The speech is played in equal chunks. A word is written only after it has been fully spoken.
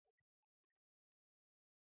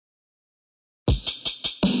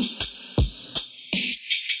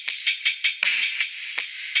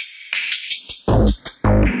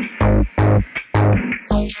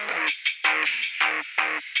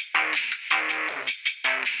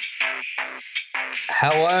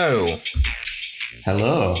Hello.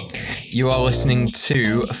 Hello. You are listening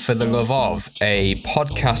to For the Love Of, a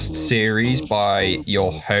podcast series by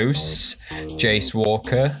your hosts, Jace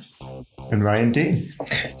Walker And Ryan Dean.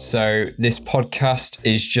 So this podcast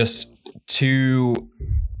is just two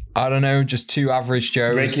average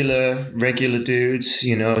Joes. Regular dudes,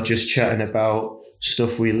 just chatting about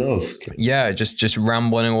stuff we love. Yeah, just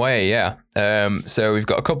rambling away, yeah. So we've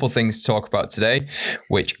got a couple things to talk about today,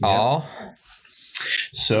 which are...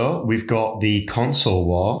 So we've got the console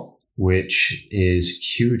war, which is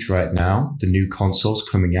huge right now. The new consoles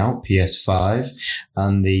coming out, PS5,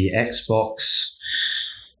 and the Xbox,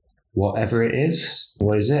 whatever it is.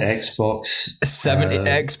 What is it? Xbox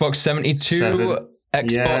 72,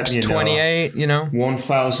 Xbox 28,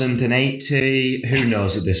 1080. Who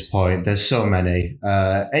knows at this point? There's so many.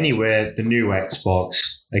 Anyway, the new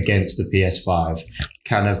Xbox against the PS5.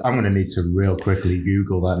 I'm going to need to real quickly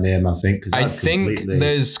Google that name, I think. I think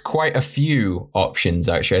there's quite a few options,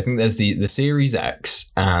 actually. I think there's the Series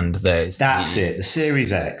X and there's... That's it, the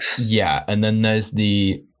Series X. Yeah, and then there's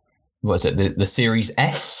the... What's it? The Series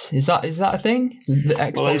S? Is that a thing? The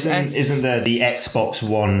Xbox S? Isn't there the Xbox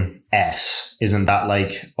One S? Isn't that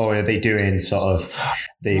or are they doing sort of...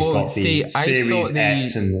 They've got the Series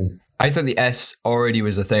X and the... I thought the S already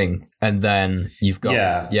was a thing, and then you've got...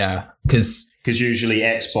 Yeah, because usually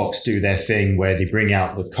Xbox do their thing where they bring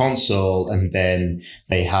out the console and then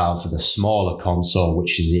they have the smaller console,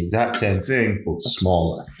 which is the exact same thing, but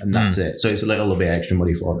smaller, and that's it. So it's a little bit extra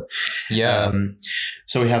money for it. Yeah.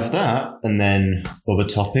 So we have that, and then other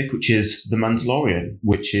topic, which is The Mandalorian,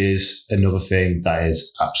 which is another thing that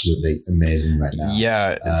is absolutely amazing right now.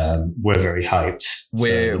 Yeah. We're very hyped.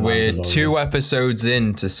 We're 2 episodes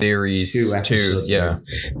into series 2. Yeah.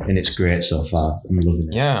 And it's great so far. I'm loving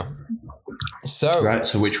it. Yeah. So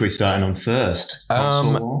which are we starting on first?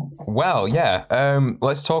 Console war? Well, yeah.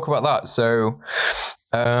 Let's talk about that. So,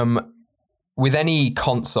 with any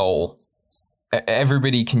console,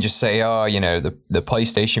 everybody can just say, the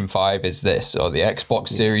PlayStation 5 is this, or the Xbox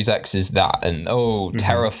Series X is that, and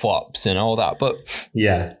teraflops and all that. But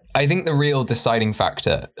yeah, I think the real deciding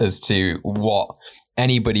factor as to what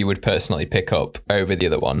anybody would personally pick up over the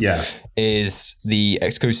other one is the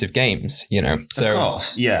exclusive games, So, of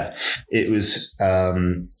course, yeah. It was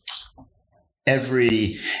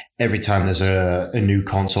every time there's a new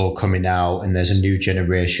console coming out and there's a new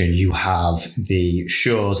generation, you have the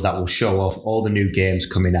shows that will show off all the new games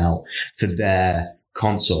coming out for their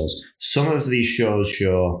consoles. Some of these shows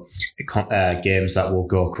show games that will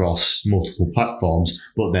go across multiple platforms,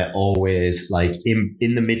 but they're always in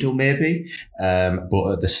the middle maybe.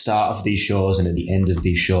 But at the start of these shows and at the end of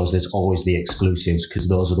these shows, there's always the exclusives, because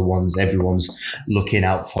those are the ones everyone's looking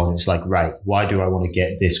out for. And it's right, why do I want to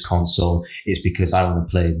get this console? It's because I want to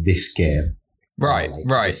play this game. Right.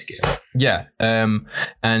 This game. Yeah.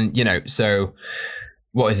 And so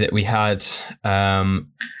what is it? We had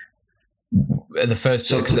the first,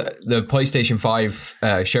 because the PlayStation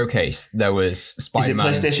 5 showcase, there was Spider-Man.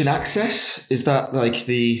 Is it PlayStation Access? Is that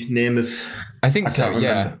the name of... I think so,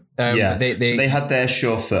 yeah. So they had their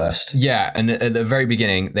show first. Yeah, and at the very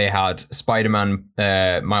beginning, they had Spider-Man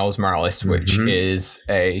Miles Morales, which is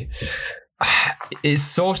is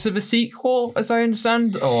sort of a sequel, as I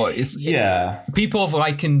understand, or people have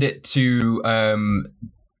likened it to...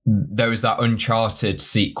 there was that Uncharted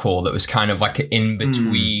sequel that was kind of an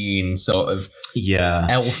in-between sort of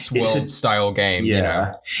Elseworld style game.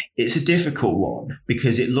 Yeah, it's a difficult one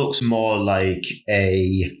because it looks more like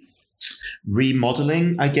a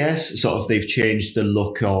remodeling, I guess. Sort of they've changed the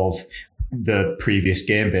look of the previous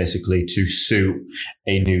game basically to suit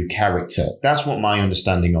a new character. That's what my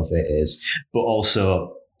understanding of it is. But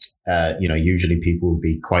also... usually people would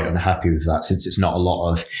be quite unhappy with that since it's not a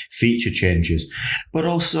lot of feature changes. But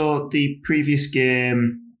also the previous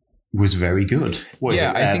game was very good.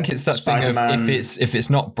 I think it's that Spider-Man... thing of if it's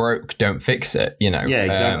not broke, don't fix it, Yeah,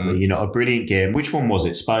 exactly. A brilliant game. Which one was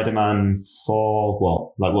it? Spider-Man 4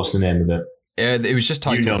 what? What's the name of it? It was just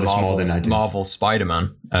titled Marvel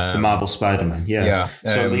Spider-Man. The Marvel Spider-Man, yeah.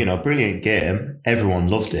 So, brilliant game. Everyone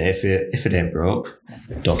loved it. If it ain't broke,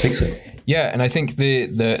 don't fix it. Yeah, and I think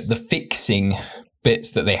the fixing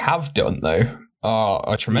bits that they have done, though,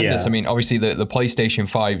 are tremendous. Yeah. I mean, obviously, the PlayStation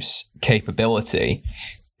 5's capability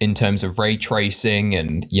in terms of ray tracing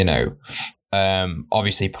and,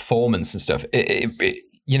 obviously performance and stuff,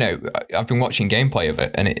 I've been watching gameplay of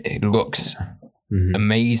it, and it looks...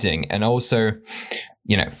 amazing. And also,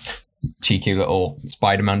 cheeky little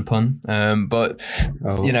Spider-Man pun. But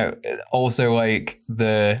also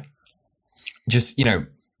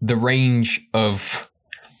the range of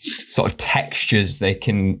sort of textures they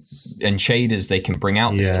can and shaders they can bring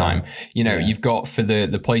out this time. You know, you've got for the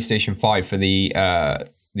PlayStation 5 for the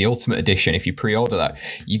Ultimate Edition, if you pre-order that,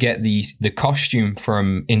 you get the costume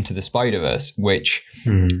from Into the Spider-Verse, which,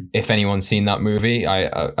 if anyone's seen that movie,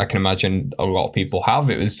 I can imagine a lot of people have.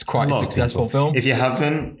 It was quite a successful film. If you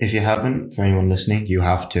haven't, for anyone listening, you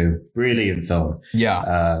have to. Brilliant film.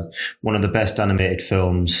 Yeah. One of the best animated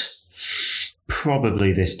films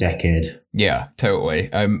probably this decade. Yeah, totally.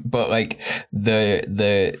 But like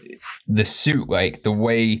the suit, like the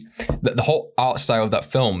way that the whole art style of that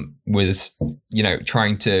film was, you know,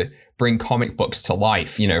 trying to bring comic books to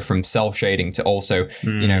life, you know, from cell shading to also,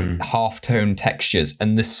 you know, half-tone textures.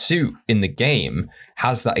 And the suit in the game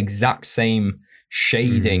has that exact same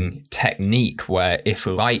shading technique where if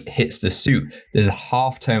light hits the suit, there's a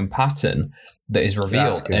half-tone pattern that is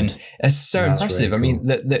revealed. And it's so impressive. Really cool. I mean,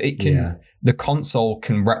 that it can, the console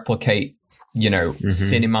can replicate, you know,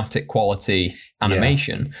 cinematic quality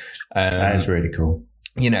animation. That is really cool.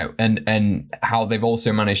 You know, and how they've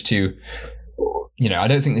also managed to, you know, I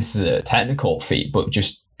don't think this is a technical feat, but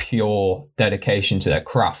just pure dedication to their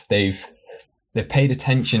craft. They've paid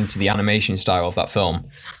attention to the animation style of that film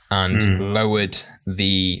and lowered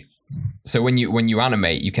the. So when you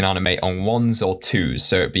animate, you can animate on 1s or 2s.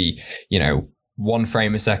 So it'd be, you know, 1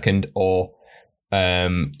 frame a second or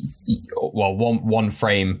one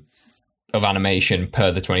frame of animation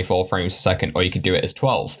per the 24 frames a second, or you could do it as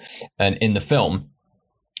 12. And in the film,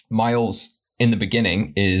 Miles in the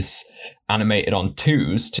beginning is animated on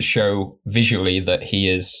 2s to show visually that he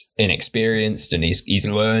is inexperienced and he's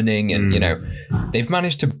learning, and you know, they've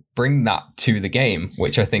managed to bring that to the game,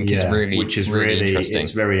 which I think is really interesting.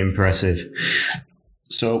 It's very impressive.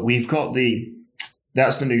 So we've got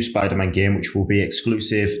that's the new Spider-Man game, which will be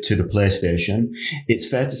exclusive to the PlayStation. It's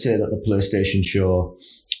fair to say that the PlayStation show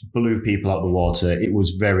blew people out of the water. It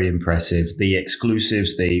was very impressive. The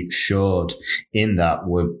exclusives they showed in that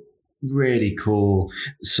were really cool.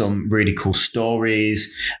 Some really cool stories,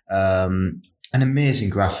 and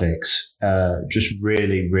amazing graphics. Just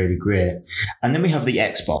really, really great. And then we have the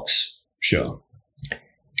Xbox show,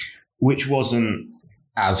 which wasn't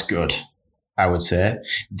as good, I would say.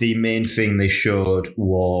 The main thing they showed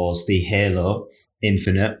was the Halo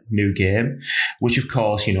Infinite new game, which of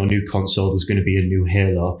course, you know, new console, there's going to be a new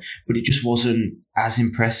Halo, but it just wasn't as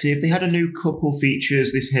impressive. They had a new couple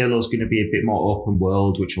features. This Halo is going to be a bit more open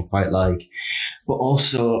world, which I quite like. But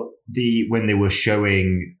also when they were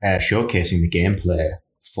showcasing the gameplay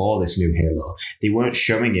for this new Halo, they weren't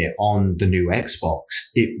showing it on the new Xbox.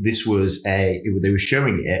 They were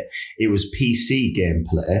showing it was PC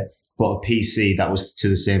gameplay, but a PC that was to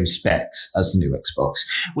the same specs as the new Xbox,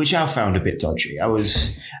 which I found a bit dodgy. I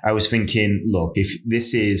was thinking, look, if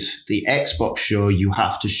this is the Xbox show, you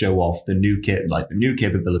have to show off the new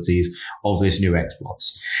capabilities of this new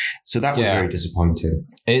Xbox. So that was very disappointing.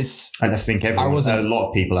 And I think a lot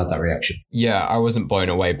of people had that reaction. Yeah, I wasn't blown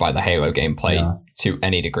away by the Halo gameplay to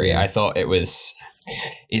any degree. Yeah. I thought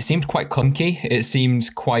it seemed quite clunky. It seemed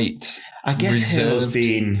quite I guess reserved. Halo's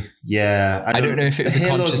been, I don't know if it was a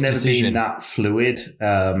conscious decision. Halo's never been that fluid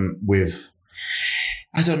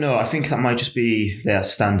I don't know. I think that might just be their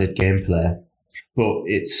standard gameplay. But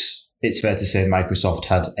it's fair to say Microsoft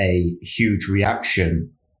had a huge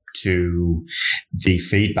reaction to the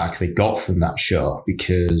feedback they got from that show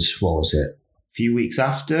because, what was it? A few weeks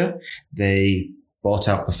after, they bought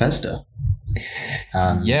out Bethesda.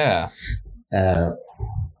 And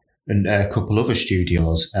and a couple other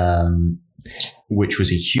studios, which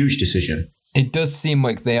was a huge decision. It does seem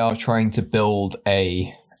like they are trying to build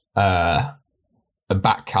a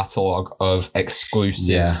back catalogue of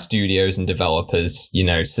exclusive studios and developers, you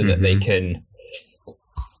know, so that they can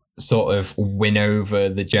sort of win over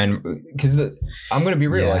the because I'm going to be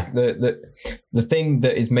real, like the thing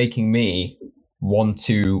that is making me want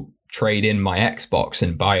to trade in my Xbox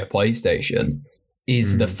and buy a PlayStation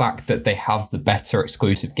is the fact that they have the better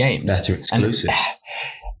exclusive games. Better exclusives. And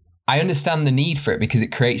I understand the need for it because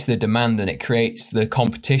it creates the demand and it creates the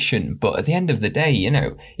competition. But at the end of the day, you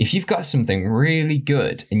know, if you've got something really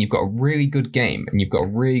good and you've got a really good game and you've got a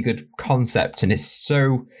really good concept and there's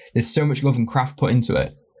so much love and craft put into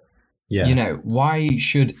it, you know, why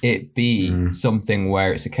should it be something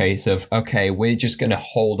where it's a case of, okay, we're just going to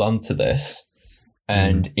hold on to this.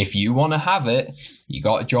 And if you want to have it, you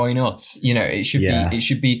got to join us. You know, it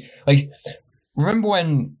should be like, remember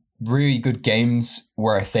when really good games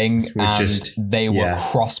were a thing they were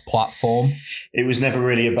cross-platform? It was never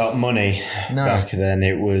really about money back then.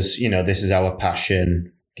 It was, you know, this is our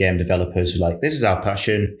passion. game developers who are like, this is our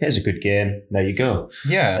passion. Here's a good game. There you go.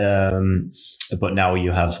 Yeah. But now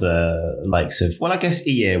you have the likes of, well, I guess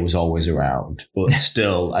EA was always around, but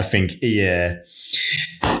still, I think EA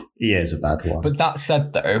is a bad one. But that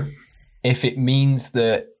said, though, if it means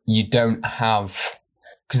that you don't have,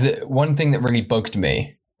 because one thing that really bugged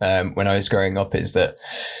me when I was growing up is that,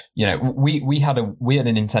 you know, we had a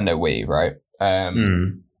Nintendo Wii, right?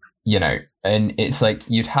 You know, and it's like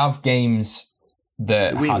you'd have games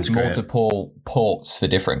that had multiple ports for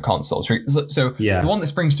different consoles. So the one that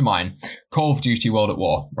springs to mind, Call of Duty World at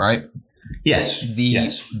War, right? Yes. The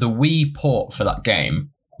Wii port for that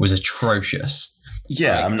game was atrocious.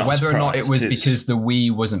 Yeah, like, I'm not whether surprised. or not it was because the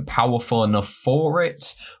Wii wasn't powerful enough for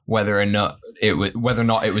it, whether or not it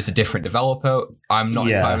was a different developer, I'm not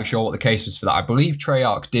entirely sure what the case was for that. I believe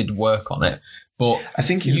Treyarch did work on it, but I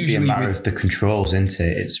think it would be a matter of the controls, isn't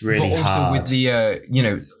it? It's really hard. But also with the you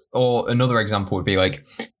know, or another example would be like,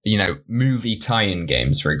 you know, movie tie-in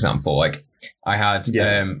games, for example. Like I had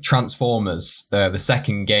Transformers, the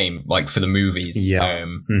second game, like for the movies. Yeah.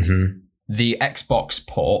 The Xbox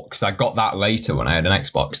port, because I got that later when I had an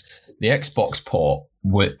Xbox. The Xbox port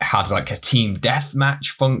had like a team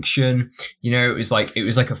deathmatch function. You know, it was like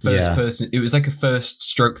a first person. It was like a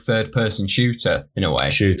third person shooter in a way.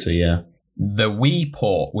 Yeah. The Wii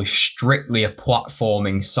port was strictly a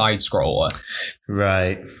platforming side scroller.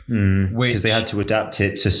 Right. Because they had to adapt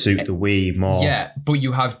it to suit the Wii more. Yeah, but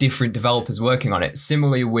you have different developers working on it.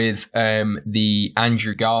 Similarly with the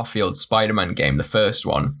Andrew Garfield Spider-Man game, the first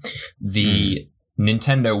one, the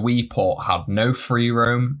Nintendo Wii port had no free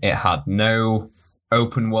roam. It had no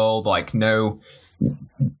open world, like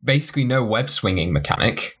basically no web swinging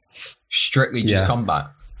mechanic, strictly just combat.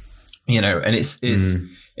 You know, and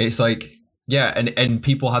it's like, yeah, and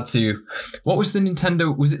people had to. What was the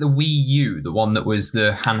Nintendo? Was it the Wii U, the one that was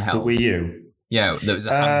the handheld? The Wii U. Yeah, that was a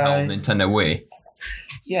handheld Nintendo Wii.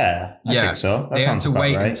 Yeah, I think so. They had to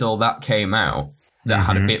wait until that came out. That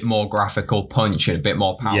had a bit more graphical punch and a bit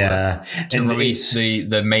more power to release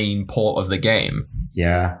the main port of the game.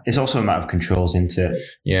 Yeah, it's also a matter of controls, isn't it?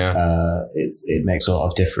 Yeah. It makes a lot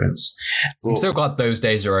of difference. I'm so glad those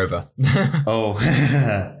days are over. But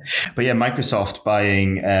yeah, Microsoft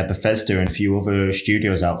buying Bethesda and a few other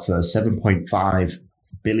studios out for $7.5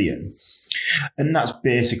 billion. And that's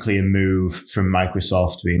basically a move from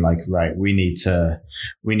Microsoft being like, right, we need to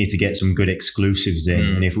get some good exclusives in.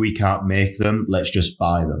 And if we can't make them, let's just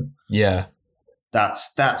buy them. Yeah.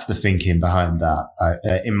 That's the thinking behind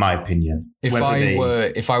that, in my opinion.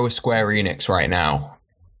 If I were Square Enix right now,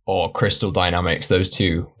 or Crystal Dynamics, those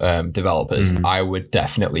two developers, I would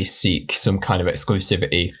definitely seek some kind of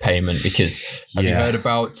exclusivity payment, because have you heard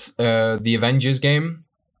about the Avengers game?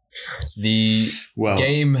 The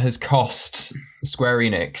game has cost Square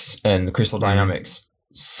Enix and Crystal Dynamics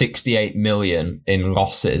 68 million in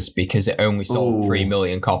losses because it only sold 3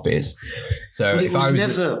 million copies. So if I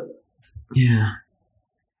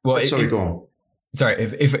was go on. Sorry,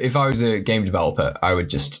 if I was a game developer, I would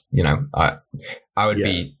just, you know, I would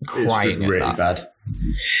be crying at really that. Bad.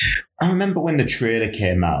 I remember when the trailer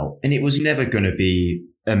came out, and it was never going to be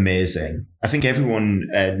amazing. I think everyone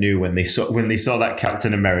knew when they saw that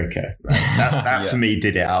Captain America. Right? That for me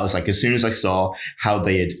did it. I was like, as soon as I saw how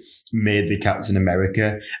they had made the Captain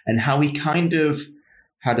America and how he kind of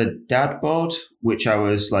had a dad bod, which I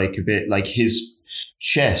was like a bit like, his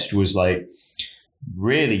chest was like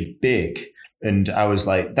really big. And I was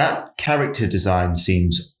like, that character design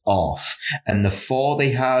seems off. And the 4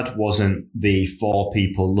 they had wasn't the 4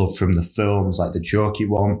 people loved from the films, like the jokey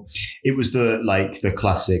one. It was the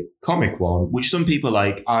classic comic one, which some people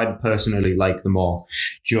like. I personally like the more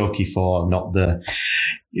jokey 4, not the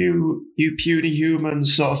you puny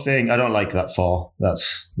humans sort of thing. I don't like that 4.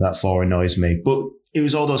 That 4 annoys me. But it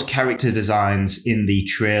was all those character designs in the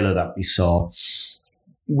trailer that we saw,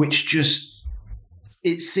 which just,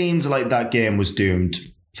 it seems like that game was doomed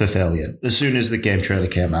for failure. As soon as the game trailer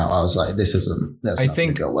came out, I was like, that's not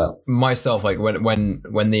going to go well. Myself, like when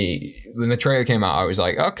the trailer came out, I was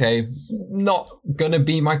like, okay, not going to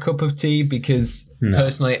be my cup of tea, because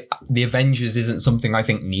personally, the Avengers isn't something I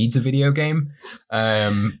think needs a video game.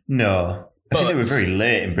 No. I think they were very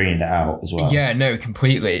late in bringing it out as well. Yeah, no,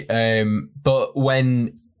 completely. But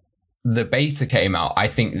when the beta came out, I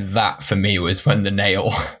think that for me was when the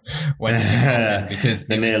nail went in the coffin, because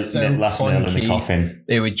the last nail in the coffin.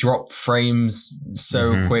 It would drop frames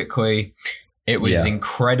so quickly. It was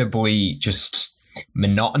incredibly just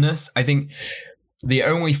monotonous. I think the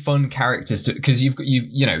only fun characters to, because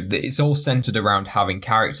you know, it's all centered around having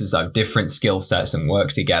characters that have different skill sets and work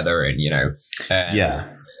together, and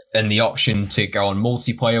and the option to go on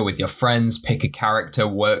multiplayer with your friends, pick a character,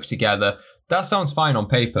 work together. That sounds fine on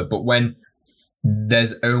paper, but when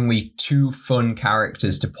there's only 2 fun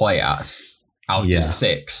characters to play as out of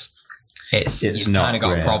 6, it's you've kind of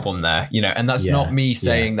got a problem there, you know. And that's not me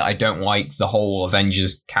saying that I don't like the whole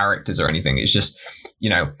Avengers characters or anything. It's just, you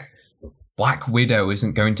know, Black Widow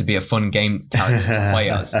isn't going to be a fun game character to play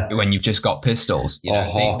as when you've just got pistols. You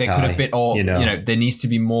know, they could have been, or you know, there needs to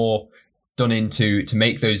be more done into to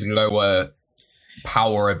make those lower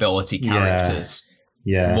power ability characters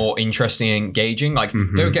more interesting and engaging. Like,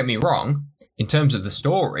 don't get me wrong, in terms of the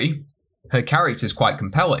story, her character is quite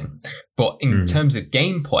compelling, but in terms of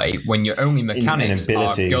gameplay, when your only mechanics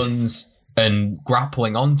are guns and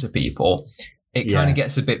grappling onto people, it kind of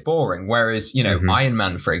gets a bit boring. Whereas, you know, Iron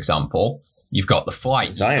Man, for example, you've got the flight,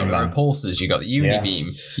 you've got the repulsors, you've got the unibeam,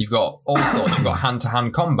 you've got all sorts, you've got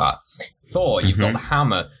hand-to-hand combat. Thor, you've got the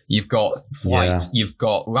hammer, you've got flight, you've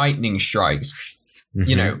got lightning strikes,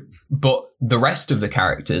 you know, but the rest of the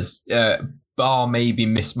characters, bar maybe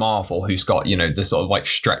Miss Marvel, who's got, you know, the sort of like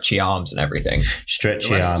stretchy arms and everything.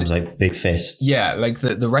 Stretchy arms, like big fists. Yeah, like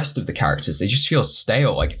the rest of the characters, they just feel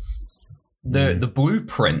stale. Like the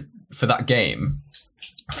blueprint for that game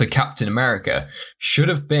for Captain America should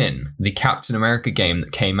have been the Captain America game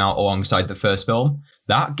that came out alongside the first film.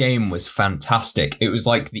 That game was fantastic. It was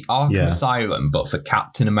like the Arkham Asylum, but for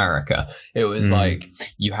Captain America. It was like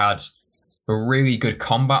you had a really good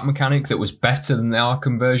combat mechanic that was better than the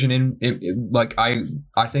Arkham version. Like I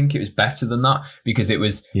think it was better than that because it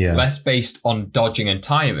was less based on dodging and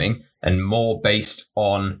timing and more based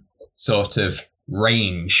on sort of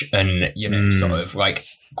range and, you know, sort of like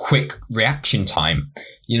quick reaction time,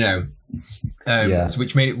 you know, so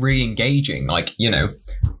which made it really engaging. Like, you know,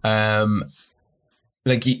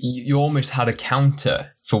 like you almost had a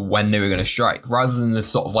counter for when they were going to strike, rather than the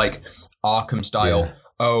sort of like Arkham style.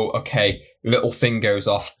 Oh, okay, little thing goes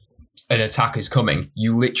off, an attack is coming.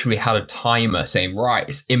 You literally had a timer saying, right,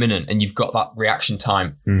 it's imminent, and you've got that reaction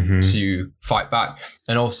time to fight back.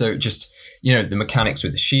 And also just, you know, the mechanics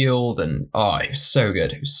with the shield, and it was so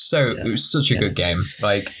good. It was such a good game.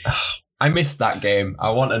 Like, I missed that game.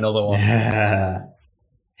 I want another one. Yeah.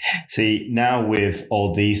 See, now with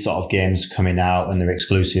all these sort of games coming out and they're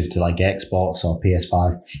exclusive to like Xbox or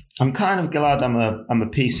PS5, I'm kind of glad I'm a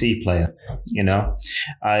PC player. You know,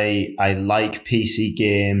 I like PC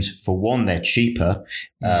games. For one, they're cheaper,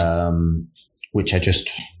 which I just,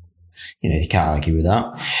 you know, you can't argue with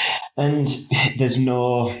that. And there's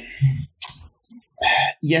no.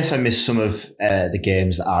 Yes, I miss some of the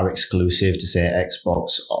games that are exclusive to, say,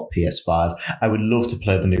 Xbox or PS5. I would love to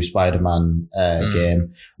play the new Spider-Man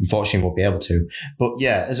game. Unfortunately, won't be able to. But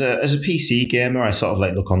yeah, as a PC gamer, I sort of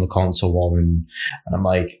like look on the console war and I'm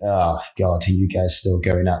like, oh God, are you guys still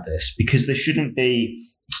going at this? Because there shouldn't be.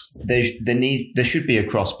 There should be a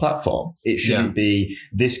cross-platform. It shouldn't be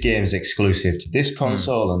this game's exclusive to this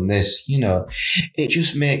console and this. You know, it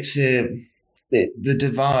just makes it. The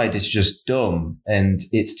divide is just dumb, and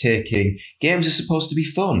it's taking games are supposed to be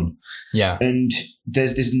fun. Yeah. And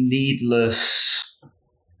there's this needless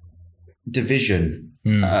division,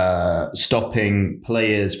 stopping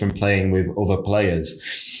players from playing with other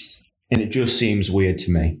players. And it just seems weird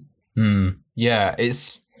to me. Yeah,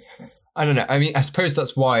 it's, I don't know. I mean, I suppose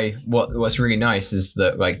that's why what's really nice is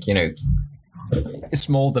that, like, you know,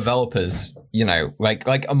 small developers, you know,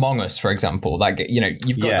 like Among Us, for example, like, you know,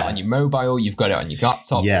 you've got that on your mobile, you've got it on your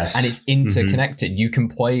laptop, and it's interconnected. You can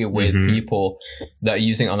play with people that are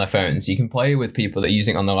using it on their phones. You can play with people that are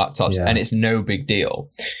using it on their laptops, and it's no big deal.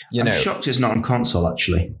 I'm shocked it's not on console,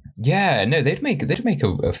 actually. Yeah, no, they'd make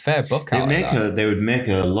a fair buck out of that. They would make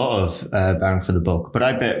a lot of bang for the buck, but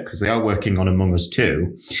I bet because they are working on Among Us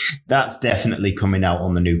 2, that's definitely coming out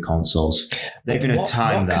on the new consoles. They're going to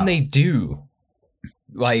time that. What can they do?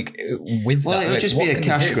 Like with it would just be a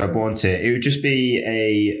cash grab, won't it? It would just be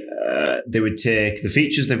they would take the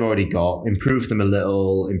features they've already got, improve them a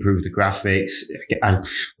little, improve the graphics. And,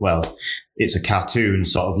 well, it's a cartoon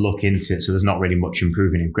sort of look into it, so there's not really much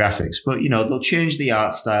improving in graphics. But, you know, they'll change the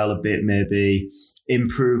art style a bit, maybe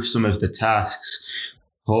improve some of the tasks.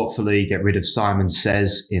 Hopefully get rid of Simon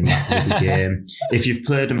Says in that game. If you've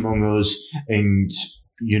played Among Us and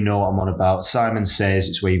you know what I'm on about. Simon Says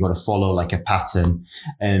it's where you've got to follow like a pattern.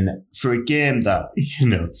 And for a game that, you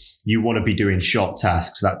know, you want to be doing short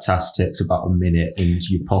tasks, that task takes about a minute and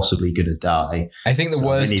you're possibly going to die. I think the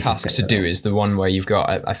worst task to do is the one where you've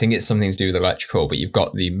got, I think it's something to do with electrical, but you've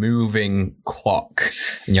got the moving clock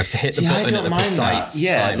and you have to hit the button at the precise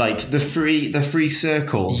time. Like the three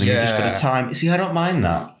circles and you just got to time. See, I don't mind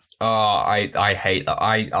that. Oh, I hate that.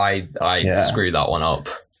 I screw that one up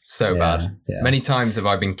so bad. Yeah. Many times have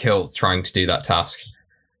I been killed trying to do that task.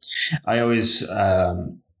 I was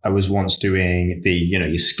once doing the, you know,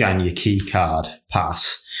 you scan your key card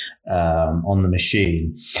pass on the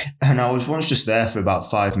machine, and I was once just there for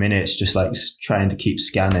about 5 minutes, just like trying to keep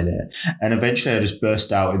scanning it, and eventually I just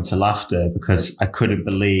burst out into laughter because I couldn't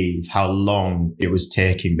believe how long it was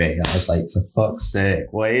taking me. I was like, for fuck's sake,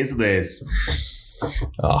 what is this?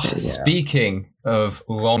 Speaking of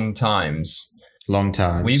long times,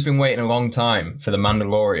 we've been waiting a long time for The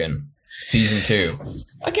Mandalorian season 2.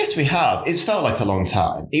 I guess we have. It's felt like a long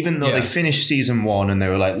time, even though they finished season 1 and they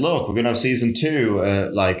were like, look, we're going to have season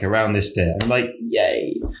 2 like around this day. I'm like,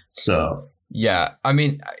 yay. So yeah, I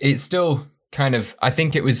mean, it's still kind of, I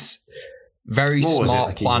think it was very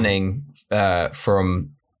smart planning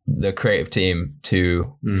from the creative team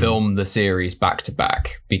to film the series back to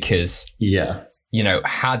back, because you know,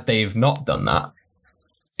 had they've not done that,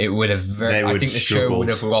 it would have I think the show would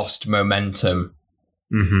have lost momentum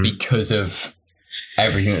because of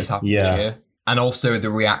everything that's happened this year. And also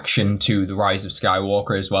the reaction to The Rise of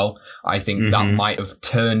Skywalker as well. I think that might have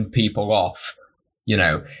turned people off. You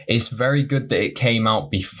know, it's very good that it came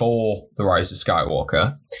out before The Rise of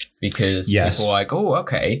Skywalker, because people were like, oh,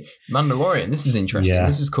 okay, Mandalorian, this is interesting,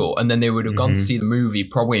 this is cool. And then they would have gone to see the movie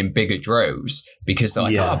probably in bigger droves, because they're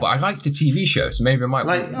like, oh, but I like the TV show, so maybe I might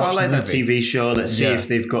watch the movie. That TV show. Let's see if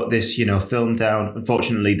they've got this, you know, film down.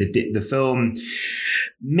 Unfortunately, the film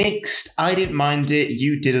mixed. I didn't mind it.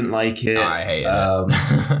 You didn't like it. I hated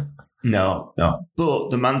it. No.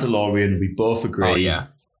 But The Mandalorian, we both agree,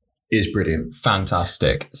 is brilliant.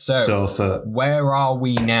 Fantastic. So where are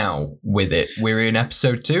we now with it? We're in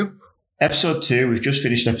episode 2? Episode 2, we've just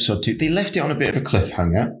finished episode 2. They left it on a bit of a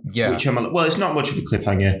cliffhanger. Yeah. Which well, it's not much of a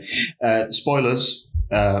cliffhanger. Spoilers.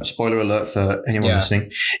 Spoiler alert for anyone listening.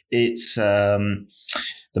 It's The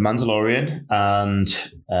Mandalorian and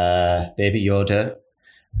Baby Yoda.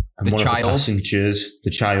 And one of the passengers,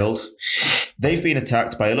 the child, they've been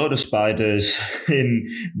attacked by a load of spiders in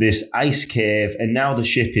this ice cave, and now the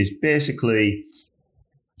ship is basically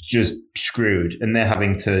just screwed, and they're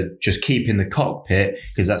having to just keep in the cockpit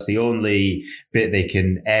because that's the only bit they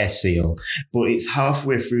can air seal. But it's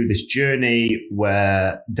halfway through this journey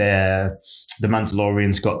where the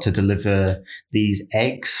Mandalorians got to deliver these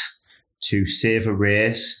eggs to save a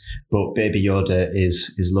race, but Baby Yoda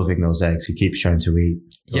is loving those eggs. He keeps trying to eat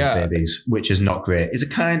those babies, which is not great. It's a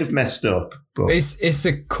kind of messed up, but it's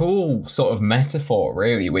a cool sort of metaphor,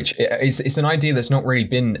 really, which it's an idea that's not really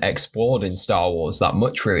been explored in Star Wars that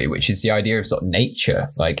much, really, which is the idea of sort of nature.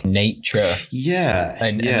 And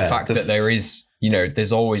the fact that there is, you know,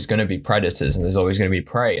 there's always going to be predators and there's always going to be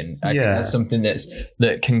prey, and I think that's something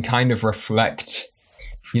that can kind of reflect,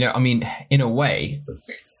 you know, I mean, in a way,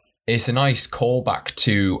 it's a nice callback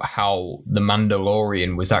to how the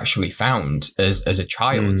Mandalorian was actually found as a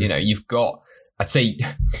child. You know, you've got, I'd say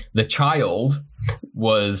the child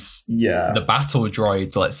was the battle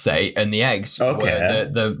droids, let's say, and the eggs were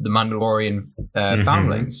the Mandalorian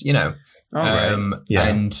foundlings, you know.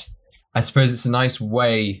 And I suppose it's a nice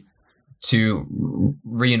way to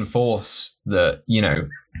reinforce that, you know,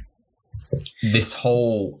 this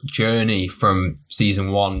whole journey from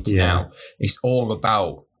season 1 to now is all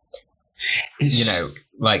about, you know,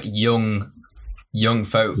 like young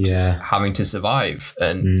folks having to survive,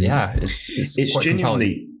 and it's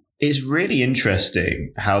genuinely, it's really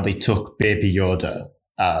interesting how they took Baby Yoda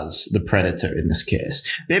as the predator in this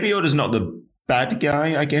case. Baby Yoda's not the bad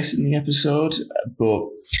guy, I guess, in the episode, but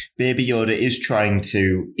Baby Yoda is trying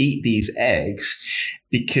to eat these eggs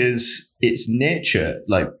because it's nature.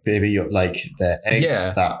 Like Baby Yoda, like the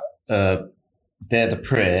eggs that they're the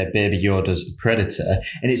prey, Baby Yoda's the predator.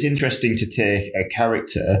 And it's interesting to take a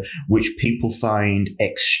character which people find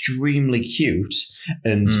extremely cute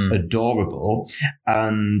and adorable,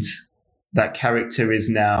 and that character is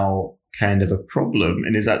now kind of a problem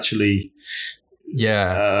and is actually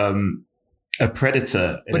a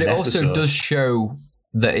predator. But it also does show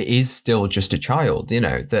that it is still just a child, you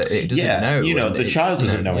know, that it doesn't know. You know, the child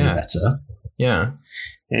doesn't know any better. Yeah.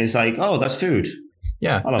 And it's like, oh, that's food.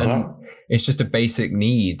 Yeah. I love that. It's just a basic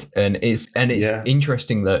need, and it's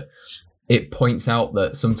interesting that it points out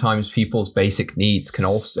that sometimes people's basic needs can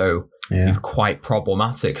also quite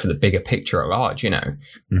problematic for the bigger picture at large, you know.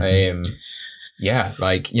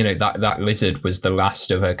 Like, you know, that lizard was the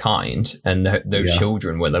last of her kind, and those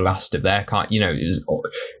children were the last of their kind. You know,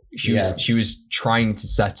 she was trying to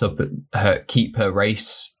set up keep her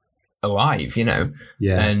race alive, you know.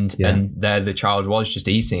 And there the child was just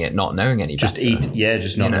eating it, not knowing any better.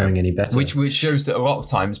 Just not knowing any better. Which shows that a lot of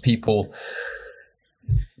times people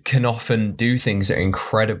can often do things that are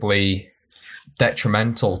incredibly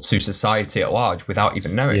detrimental to society at large without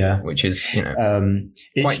even knowing, which is, you know,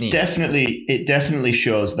 quite neat. It definitely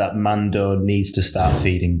shows that Mando needs to start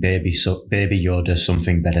feeding baby Yoda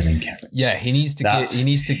something better than carrots. Yeah, he needs to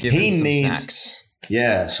give him some snacks.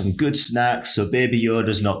 Yeah, some good snacks so baby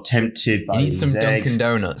Yoda's not tempted by these eggs. He needs some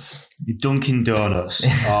Dunkin' Donuts.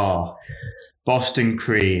 Oh, Boston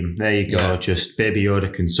cream. There you go. Just baby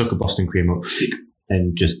Yoda can suck a Boston cream up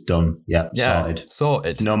and just done.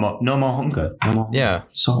 Sorted. No more hunger. Yeah.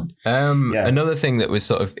 Sorted. Another thing that was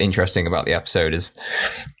sort of interesting about the episode is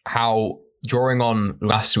how, drawing on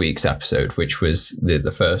last week's episode, which was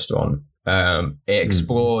the first one, it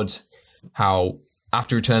explored how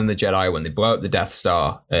after Return of the Jedi, when they blow up the Death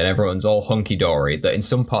Star and everyone's all hunky-dory, that in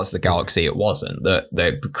some parts of the galaxy it wasn't, that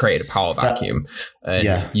they created a power vacuum.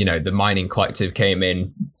 You know, the mining collective came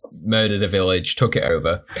in, murdered a village, took it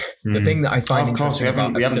over. The thing that I find interesting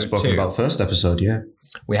about we haven't spoken about first episode,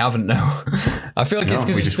 We haven't, no. I feel like it's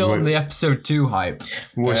because we're still on the episode 2 hype.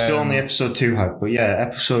 We're still on the episode 2 hype, but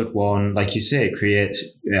episode 1, like you say, it creates...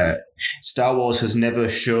 Star Wars has never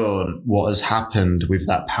shown what has happened with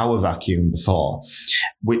that power vacuum before,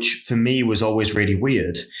 which for me was always really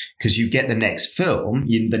weird, because you get the next film,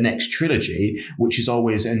 the next trilogy, which is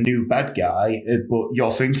always a new bad guy, but you're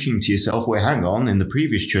thinking to yourself, well, hang on, in the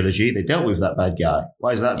previous trilogy, they dealt with that bad guy.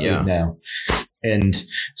 Why is that big now? And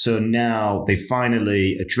so now they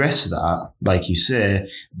finally address that, like you say,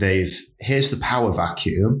 here's the power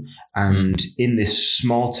vacuum, and in this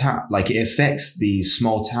small town, like it affects these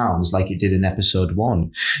small towns like it did in episode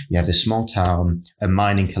 1. You have a small town, a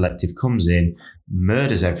mining collective comes in,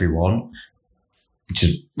 murders everyone, which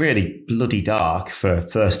is really bloody dark for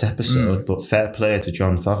first episode, but fair play to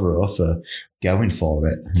Jon Favreau for going for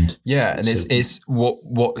it. And it's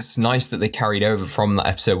what's nice that they carried over from that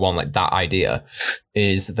episode 1, like that idea,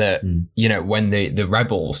 is that you know, when the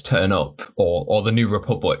rebels turn up, or the New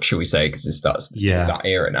Republic, shall we say, because it's that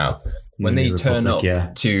era now, when they turn up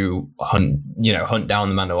to hunt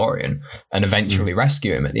down the Mandalorian and eventually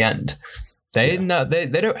rescue him at the end, they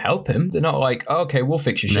don't help him. They're not like, oh, okay, we'll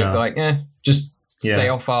fix your ship. They're like, just stay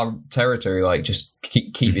off our territory, like just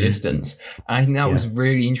keep your distance. And I think that was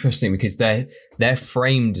really interesting, because they're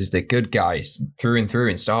framed as the good guys through and through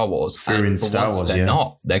in Star Wars. They're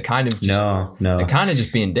not. They're kind of just They're kind of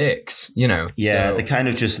just being dicks, you know. Yeah, so, they're kind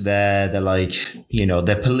of just there. They're like, you know,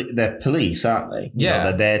 they're police, aren't they? You know,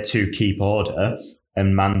 they're there to keep order.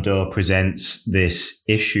 And Mando presents this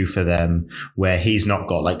issue for them where he's not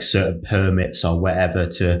got like certain permits or whatever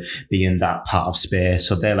to be in that part of space.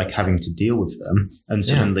 So they're like having to deal with them. And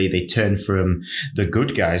suddenly they turn from the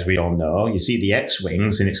good guys, we all know. You see the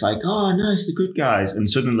X-Wings and it's like, oh, nice, the good guys. And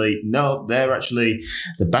suddenly, no, they're actually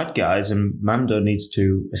the bad guys, and Mando needs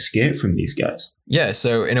to escape from these guys. Yeah,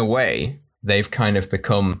 so in a way, they've kind of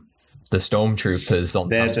become the stormtroopers on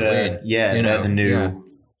Tatooine. They're the new...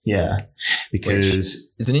 Yeah,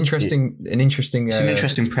 because it's an interesting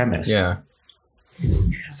premise. Yeah.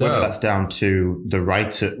 So whether that's down to the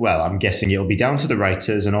writer, well, I'm guessing it'll be down to the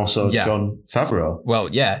writers and also Jon Favreau. Well,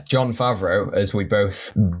 Jon Favreau, as we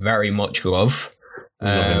both very much love.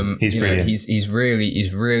 He's brilliant. He's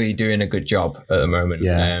really doing a good job at the moment.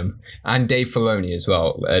 Yeah. And Dave Filoni as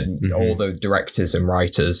well. All the directors and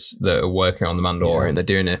writers that are working on The Mandalorian, they're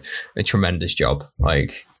doing a tremendous job.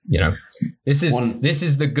 Like, you know, this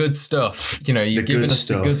is the good stuff. You know, you're giving us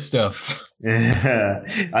the good stuff. Yeah,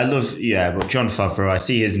 I love. Yeah, but Jon Favreau, I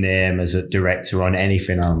see his name as a director on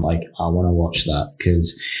anything. I'm like, I want to watch that,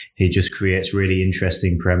 because he just creates really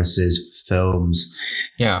interesting premises, films.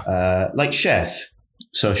 Yeah, like Chef.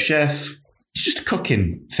 So Chef, it's just a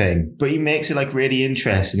cooking thing, but he makes it like really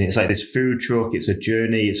interesting. It's like this food truck. It's a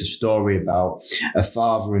journey. It's a story about a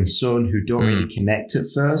father and son who don't really connect at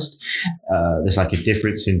first. There's like a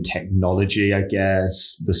difference in technology, I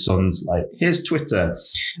guess. The son's like, here's Twitter.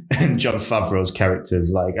 And Jon Favreau's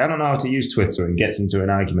character's like, I don't know how to use Twitter, and gets into an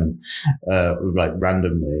argument like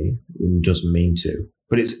randomly and doesn't mean to.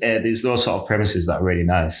 But it's there's those sort of premises that are really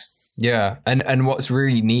nice. Yeah. And what's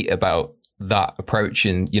really neat about that approach,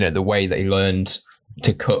 and, you know, the way they learned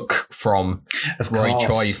to cook from Roy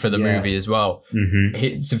Choi for the movie as well.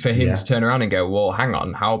 So for him to turn around and go, well, hang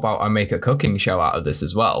on, how about I make a cooking show out of this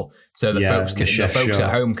as well? So the folks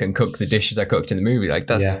at home can cook the dishes I cooked in the movie. Like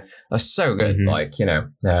that's so good. Like, you know,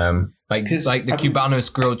 like the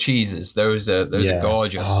Cubanos grilled cheeses. Those are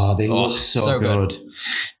gorgeous. Oh, they look so good.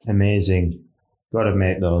 Amazing. Got to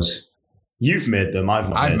make those. You've made them.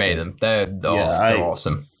 I've made them. They're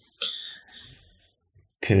awesome.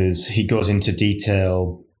 Because he goes into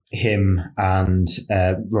detail, him and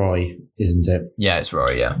Roy, isn't it? Yeah, it's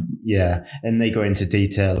Roy. Yeah, yeah, and they go into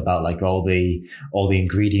detail about like all the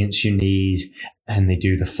ingredients you need, and they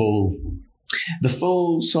do the full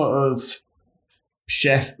sort of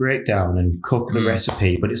chef breakdown and cook the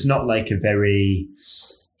recipe. But it's not like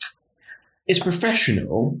it's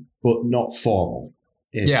professional, but not formal.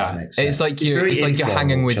 Yeah, it's like you're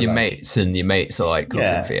hanging with your mates, and your mates are like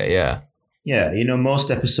cooking for you. Yeah. Yeah, you know, most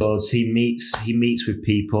episodes he meets with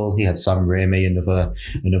people. He had Sam Raimi, another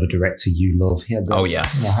director you love. I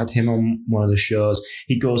had him on one of the shows.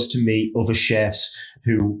 He goes to meet other chefs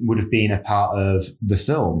who would have been a part of the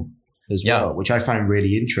film as well, which I find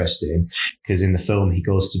really interesting because in the film he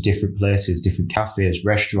goes to different places, different cafes,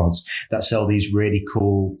 restaurants that sell these really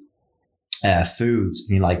cool foods,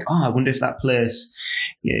 and you're like, I wonder if that place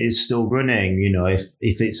is still running, you know, if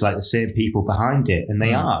it's like the same people behind it, and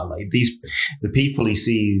they are. Like the people he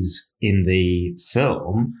sees in the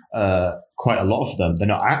film, quite a lot of them, they're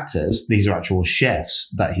not actors, these are actual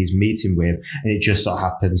chefs that he's meeting with, and it just so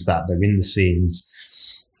happens that they're in the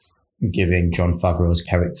scenes giving Jon Favreau's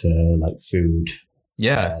character like food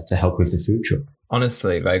to help with the food truck.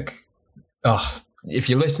 Honestly, like, if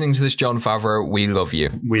you're listening to this, Jon Favreau, we love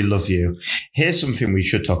you. We love you. Here's something we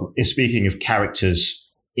should talk about. Speaking of characters,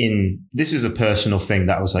 this is a personal thing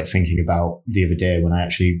that I was like thinking about the other day when I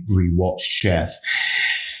actually rewatched Chef.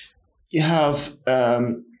 You have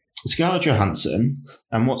Scarlett Johansson,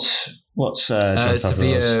 and what's Jon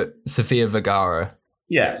Favreau's? Sofia Vergara.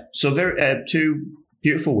 Yeah, so they're two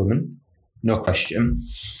beautiful women. No question.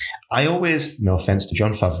 I always, no offense to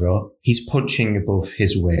Jon Favreau, he's punching above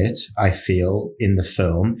his weight, I feel, in the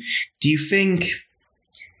film. Do you think,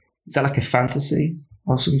 is that like a fantasy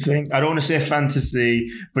or something? I don't want to say fantasy,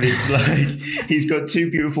 but it's like he's got two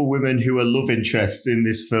beautiful women who are love interests in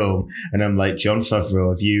this film. And I'm like, Jon Favreau,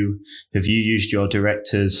 have you used your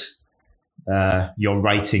director's, your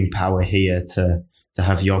writing power here to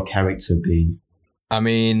have your character be? I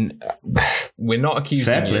mean, we're not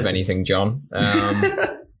accusing you of anything, John,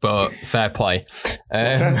 but fair play.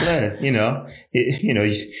 Fair play, you know,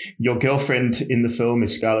 your girlfriend in the film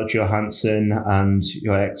is Scarlett Johansson, and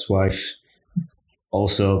your ex-wife,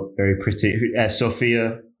 also very pretty,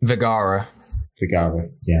 Sofia Vergara.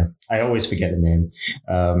 Yeah, I always forget the name.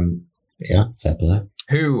 Fair play.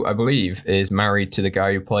 Who I believe is married to the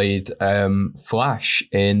guy who played Flash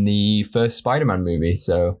in the first Spider-Man movie.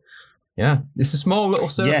 So. Yeah, it's a small little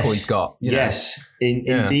circle he's got.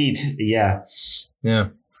 Indeed, yeah. Oh,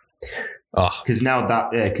 because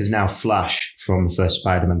now Flash from the first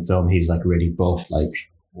Spider-Man film, he's like really buff. Like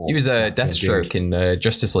he was a Deathstroke in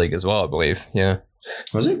Justice League as well, I believe. Yeah,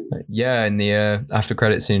 was he? Yeah, in the after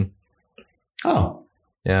credit scene. Oh,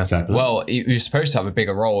 yeah. Well, he was supposed to have a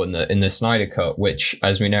bigger role in the Snyder Cut, which,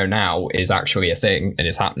 as we know now, is actually a thing and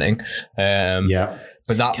is happening.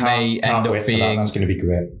 But that may end up being that's going to be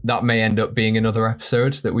great. That may end up being another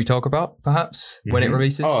episode that we talk about, perhaps, when it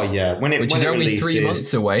releases. Oh yeah, which is only 3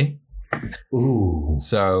 months away. Ooh,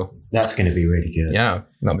 so that's going to be really good. Yeah,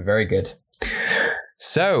 that'll be very good.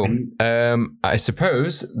 So, I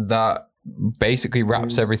suppose that basically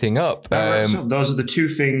wraps everything up. Those are the two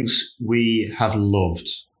things we have loved.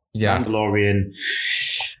 Yeah, Mandalorian.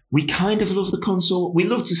 We kind of love the console. We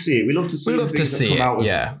love to see it. We love to see it.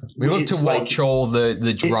 Yeah. We love to watch all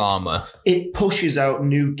the drama. It pushes out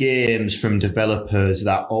new games from developers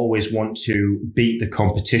that always want to beat the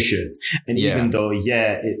competition. And even though,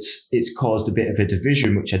 it's caused a bit of a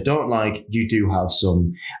division, which I don't like, you do have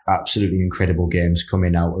some absolutely incredible games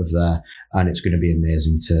coming out of there. And it's going to be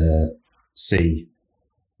amazing to see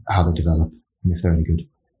how they develop and if they're any good.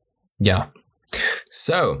 Yeah.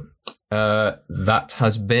 So... that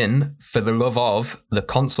has been For the Love of the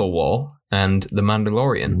Console War and The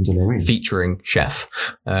Mandalorian. Featuring Chef.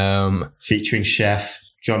 Featuring Chef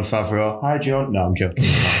Jon Favreau. Hi, John. No, I'm joking.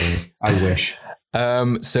 I wish.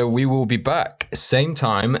 So we will be back same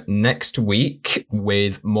time next week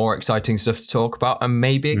with more exciting stuff to talk about and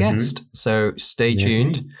maybe a guest. So stay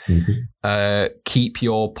tuned. Keep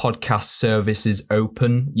your podcast services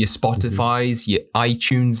open, your Spotify's, your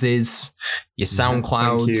iTunes's, your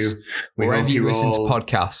SoundClouds, wherever you listen to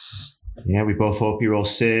podcasts. Yeah, we both hope you're all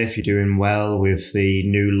safe. You're doing well with the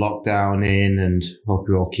new lockdown in, and hope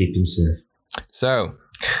you're all keeping safe. So,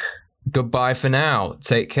 goodbye for now.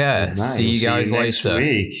 Take care. See you guys later. Next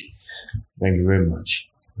week. Thank you very much.